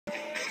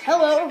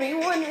Hello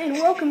everyone and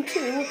welcome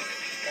to,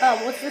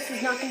 this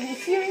is not going to be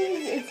a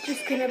series, it's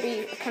just going to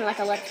be kind of like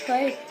a let's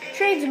play,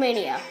 Trains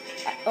Mania.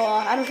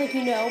 I don't think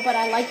you know, but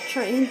I like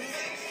trains,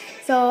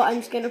 so I'm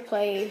just going to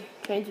play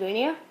Trains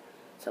Mania.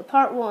 So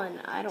part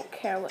 1, I don't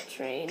care what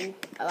train,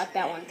 I like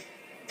that one.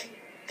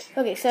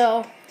 Okay,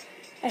 so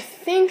I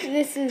think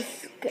this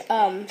is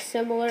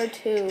similar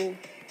to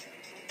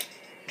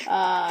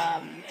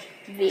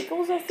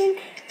vehicles, I think.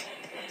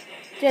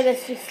 Yeah,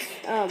 that's just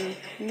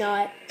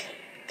not...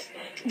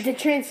 The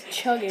train's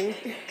chugging,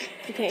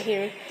 if you can't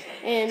hear.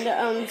 And,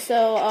 I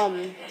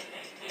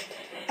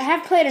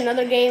have played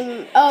another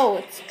game.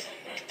 Oh,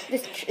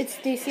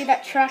 do you see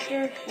that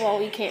tractor?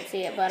 Well, you can't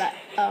see it, but,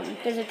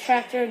 there's a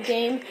tractor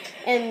game,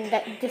 and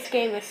this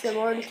game is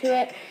similar to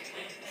it.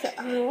 So,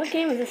 what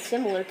game is this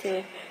similar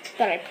to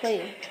that I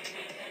played?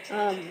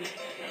 Let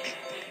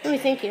me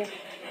think here.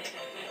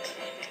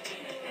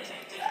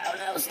 Oh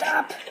no,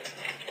 stop!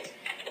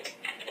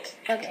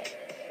 Okay.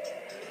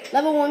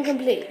 Level 1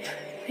 complete.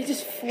 It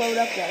just float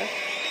up there.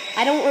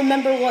 I don't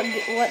remember what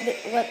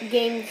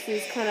games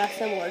is kind of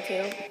similar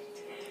to.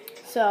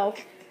 So,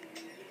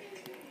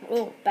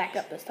 we'll back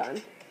up this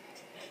time.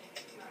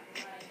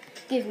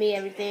 Give me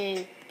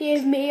everything.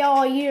 Give me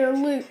all your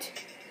loot.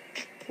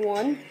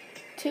 1,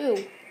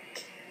 2.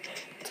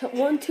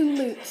 1, 2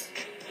 loots.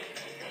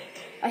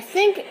 I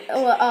think,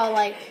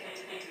 like,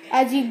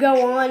 as you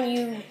go on,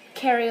 you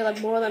carry,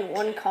 like, more than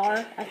one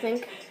car, I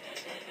think.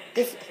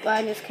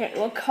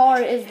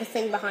 Car is the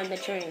thing behind the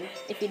train,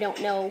 if you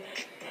don't know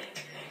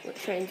what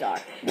trains are.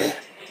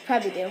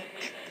 Probably do.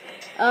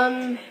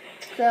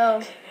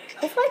 So,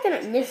 hopefully I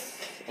didn't miss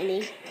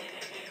any.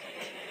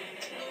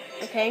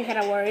 Okay, I'm kind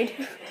of worried.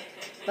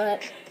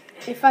 But,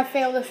 if I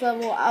fail this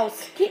level, I'll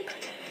skip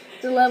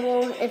the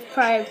level.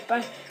 I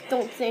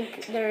don't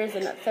think there is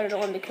a third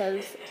one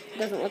because it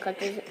doesn't look like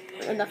there's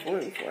enough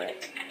room for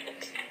it.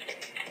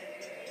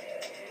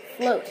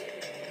 Float.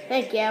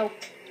 Thank you.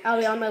 I'll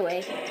be on my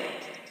way.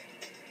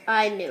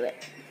 I knew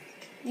it.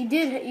 You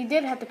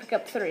did have to pick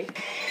up 3.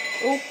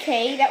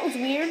 Okay, that was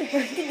weird. I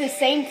did the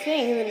same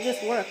thing and it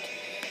just worked.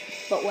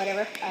 But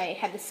whatever. I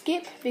had to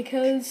skip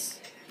because,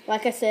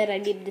 like I said, I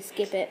needed to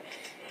skip it.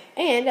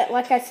 And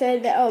like I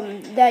said,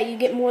 that you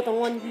get more than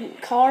one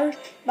car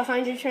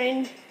behind your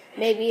train.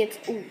 Maybe it's,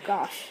 oh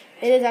gosh,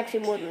 it is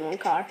actually more than one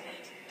car.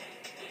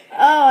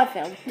 Oh, I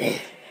failed.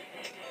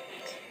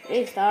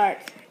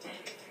 Restart.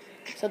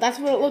 So that's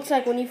what it looks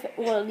like when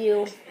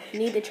you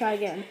need to try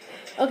again.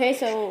 Okay,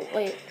 so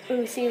wait, let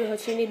me see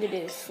what you need to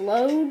do.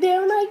 Slow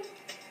down,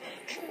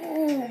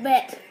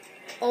 bet.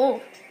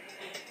 Oh,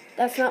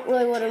 that's not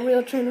really what a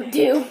real train would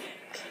do,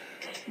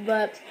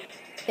 but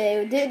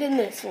they did in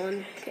this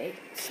one. Okay,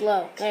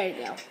 slow. There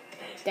you go.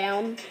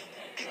 Down.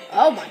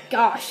 Oh my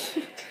gosh.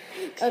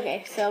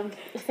 Okay, so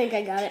I think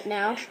I got it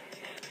now.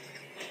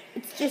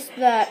 It's just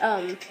that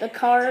the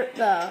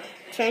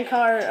train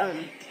car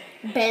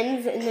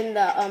bends, and then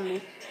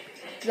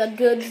the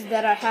goods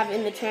that I have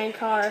in the train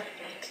car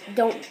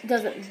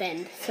doesn't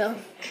bend, so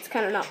it's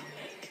kind of not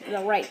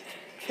the right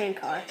train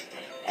car.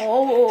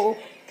 Oh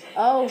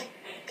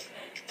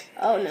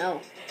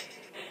no.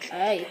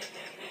 Hey.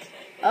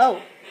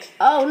 Oh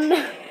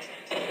no.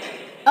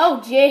 Oh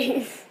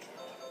jeez.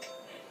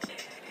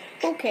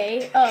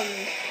 Okay, I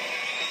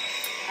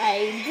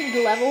did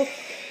the level,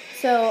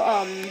 so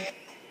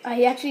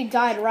I actually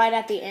died right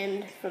at the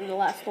end from the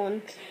last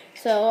one,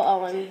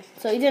 so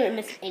you didn't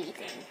miss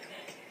anything.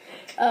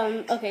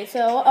 Okay,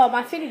 so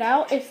I figured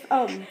out if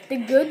the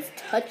goods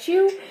touch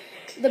you,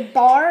 the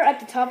bar at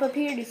the top up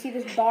here, do you see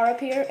this bar up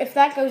here? If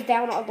that goes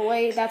down all the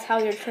way, that's how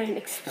your train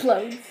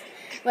explodes.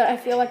 But I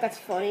feel like that's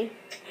funny.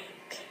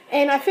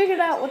 And I figured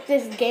out what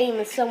this game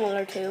is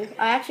similar to.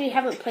 I actually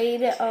haven't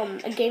played a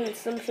game that's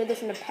similar to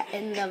this in the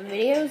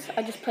videos.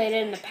 I just played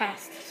it in the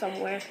past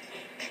somewhere.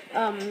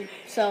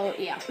 So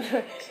yeah.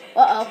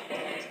 Uh-oh,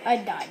 I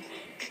died.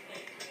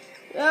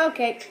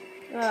 Okay.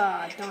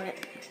 Ah, darn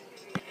it.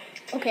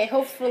 Okay,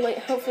 hopefully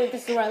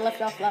this is where I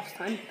left off last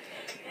time.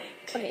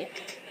 Okay.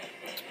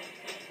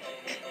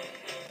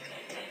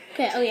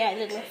 Okay, oh yeah, I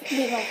did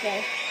leave off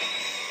there.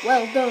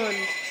 Well done.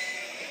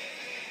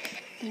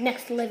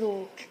 Next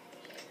level.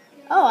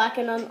 Oh, I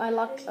can I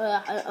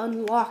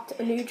unlocked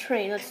a new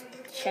train. Let's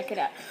check it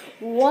out.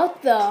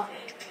 What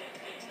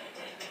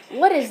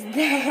is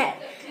that?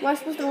 Am I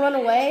supposed to run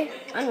away?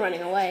 I'm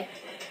running away.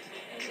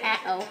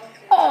 Uh-oh.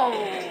 Oh!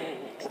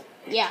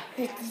 Yeah,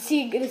 you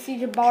see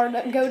your bar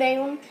go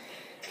down?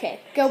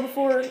 Okay, go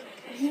before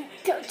he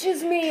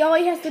touches me. All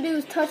he has to do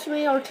is touch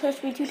me or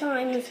touch me 2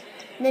 times,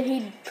 and then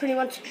he pretty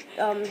much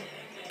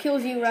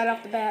kills you right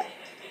off the bat.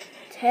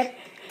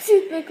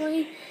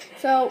 Typically,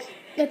 so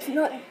that's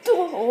not.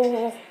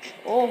 Oh,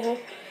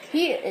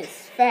 he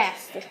is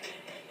fast.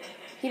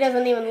 He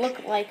doesn't even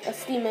look like a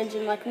steam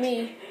engine like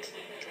me,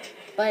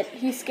 but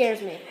he scares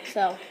me.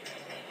 So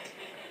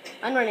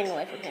I'm running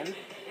away from him.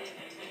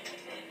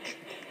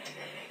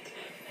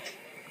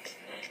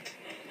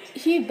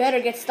 He better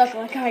get stuck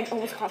like I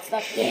almost got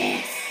stuck.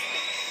 Yes.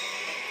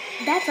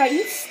 That's right,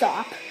 you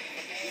stop.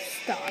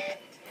 Stop.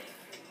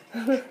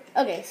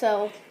 Okay,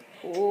 so,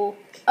 ooh,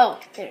 oh,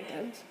 there it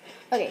goes.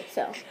 Okay,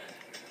 so,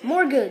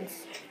 more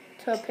goods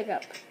to pick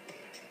up.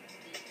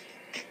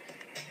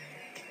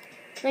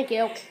 Thank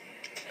you.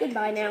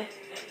 Goodbye now.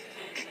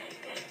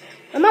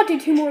 I might do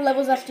 2 more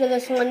levels after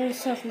this one,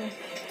 so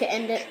to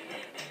end it,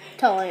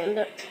 till I end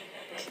it.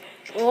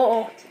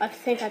 Oh, I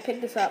think I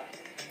picked this up.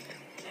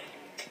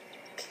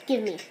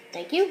 Give me.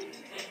 Thank you.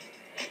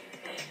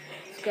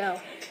 Let's go.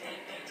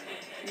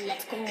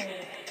 Let's go.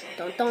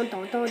 Dun dun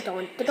dun dun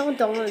dun dun dun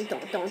dun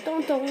dun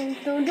dun dun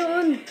dun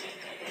dun.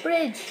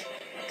 Bridge.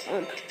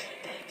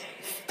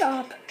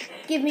 Stop.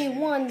 Give me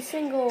 1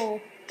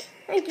 single.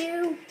 Thank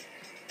you.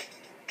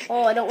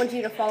 Oh, I don't want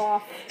you to fall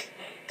off.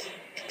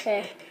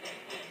 Okay.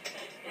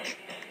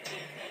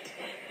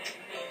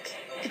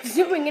 It's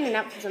zooming in and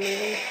out for some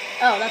reason.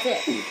 Oh, that's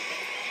it.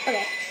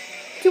 Okay.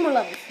 2 more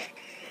levels.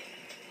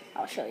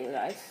 I'll show you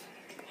guys.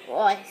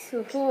 Oh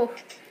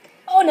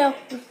no.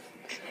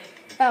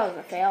 That was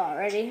a fail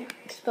already.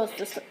 You're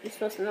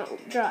supposed to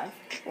not drive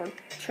or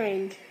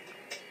train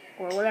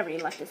or whatever you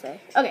like to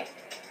say. Okay.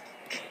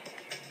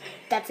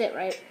 That's it,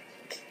 right?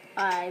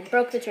 I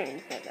broke the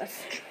train, I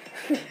guess.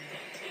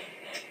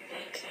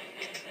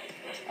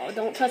 Oh,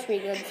 don't touch me,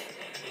 goods.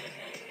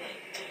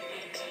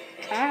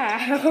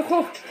 Ah,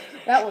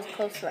 that was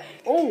close, right?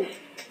 Oh,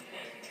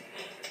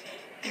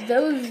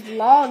 those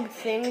log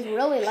things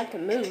really like to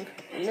move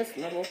in this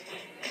level.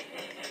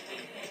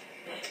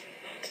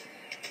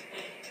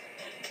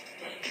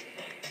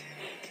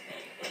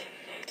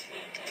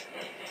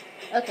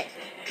 Okay,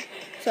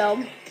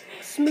 so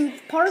smooth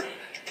part,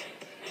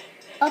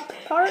 up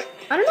part.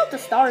 I don't know what the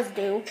stars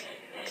do.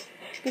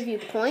 Give you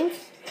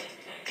points.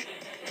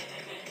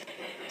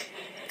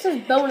 It says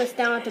bonus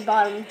down at the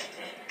bottom.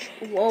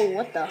 Whoa,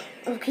 what the?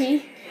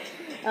 Okay.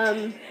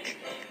 Oh,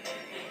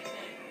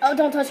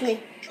 don't touch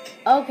me.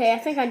 Okay, I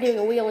think I'm doing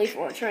a wheelie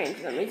for a train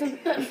for some reason.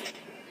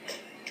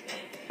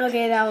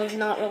 Okay, that was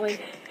not really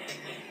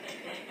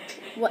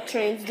what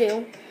trains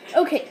do.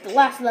 Okay, the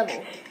last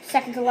level.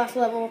 Second to last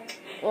level,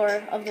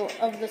 or of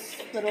this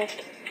little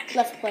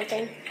Let's Play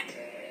thing.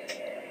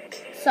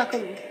 Suck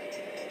 'em.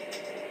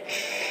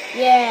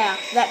 Yeah,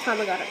 that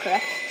time I got it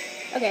correct.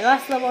 Okay,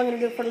 last level I'm gonna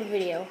do for the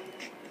video.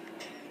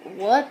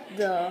 What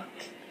the?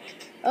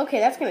 Okay,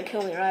 that's gonna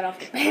kill me right off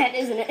the bat,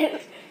 isn't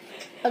it?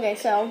 Okay,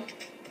 so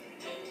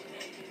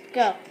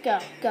go, go,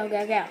 go,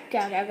 go, go,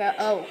 go, go,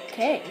 go.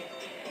 Okay.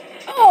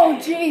 Oh,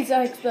 jeez,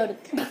 I exploded.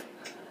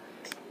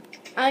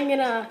 I'm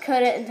gonna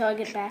cut it until I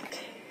get back.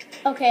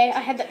 Okay, I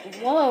had to.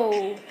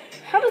 Whoa.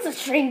 How does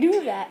a train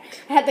do that?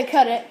 I had to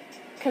cut it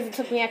because it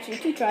took me actually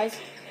 2 tries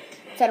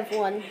instead of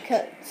 1.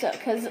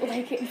 Because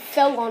like it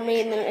fell on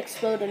me and then it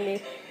exploded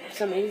me for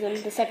some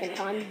reason the second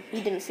time.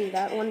 You didn't see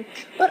that one,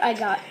 but I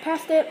got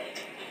past it.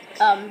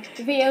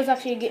 The video is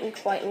actually getting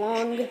quite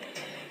long,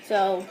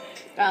 so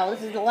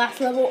this is the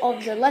last level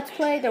of the Let's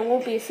Play. There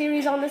won't be a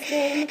series on this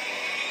game,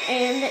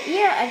 and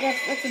yeah, I guess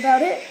that's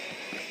about it.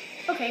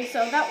 Okay,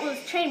 so that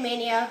was Train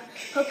Mania.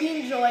 Hope you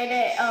enjoyed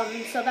it.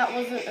 So that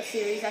wasn't a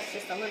series, that's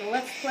just a little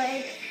Let's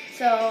Play.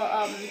 So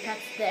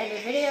that's the end of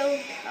the video.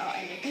 I'll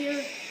end it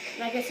here,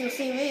 and I guess you'll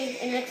see me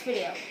in the next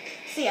video.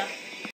 See ya.